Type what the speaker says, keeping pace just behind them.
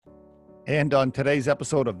And on today's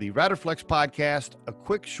episode of the RadderFlex podcast, a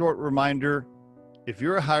quick short reminder, if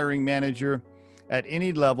you're a hiring manager at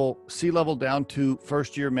any level, C-level down to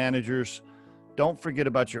first-year managers, don't forget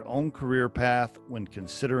about your own career path when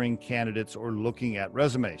considering candidates or looking at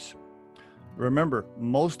resumes. Remember,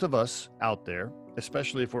 most of us out there,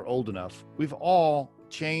 especially if we're old enough, we've all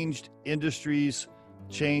changed industries,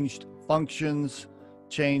 changed functions,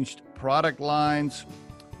 changed product lines.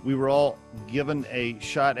 We were all given a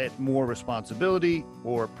shot at more responsibility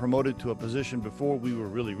or promoted to a position before we were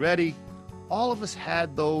really ready. All of us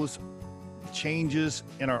had those changes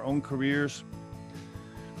in our own careers.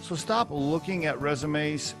 So stop looking at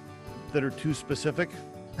resumes that are too specific.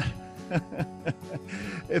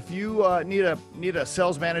 If you need a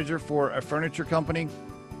sales manager for a furniture company,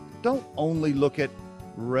 don't only look at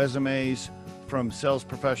resumes from sales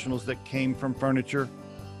professionals that came from furniture.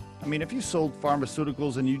 I mean, if you sold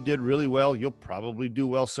pharmaceuticals and you did really well, you'll probably do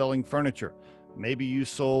well selling furniture. Maybe you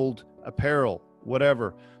sold apparel,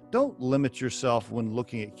 whatever. Don't limit yourself when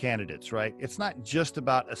looking at candidates, right? It's not just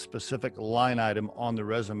about a specific line item on the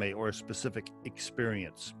resume or a specific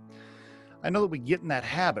experience. I know that we get in that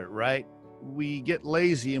habit, right? We get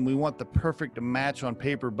lazy and we want the perfect match on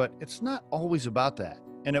paper, but it's not always about that.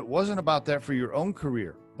 And it wasn't about that for your own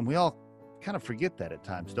career. And we all kind of forget that at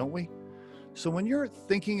times, don't we? So when you're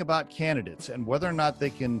thinking about candidates and whether or not they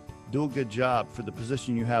can do a good job for the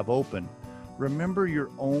position you have open, remember your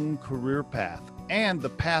own career path and the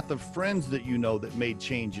path of friends that you know that made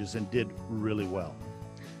changes and did really well.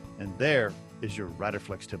 And there is your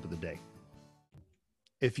RadderFlex tip of the day.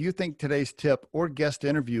 If you think today's tip or guest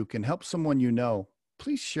interview can help someone you know,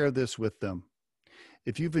 please share this with them.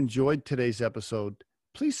 If you've enjoyed today's episode,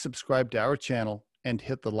 please subscribe to our channel and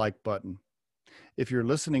hit the like button. If you're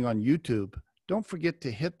listening on YouTube, don't forget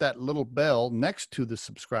to hit that little bell next to the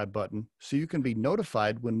subscribe button so you can be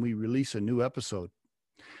notified when we release a new episode.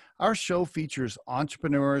 Our show features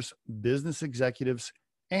entrepreneurs, business executives,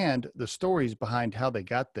 and the stories behind how they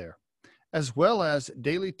got there, as well as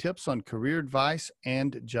daily tips on career advice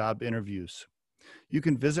and job interviews. You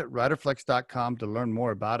can visit RadderFlex.com to learn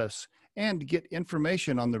more about us and get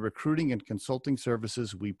information on the recruiting and consulting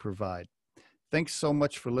services we provide. Thanks so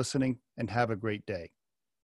much for listening and have a great day.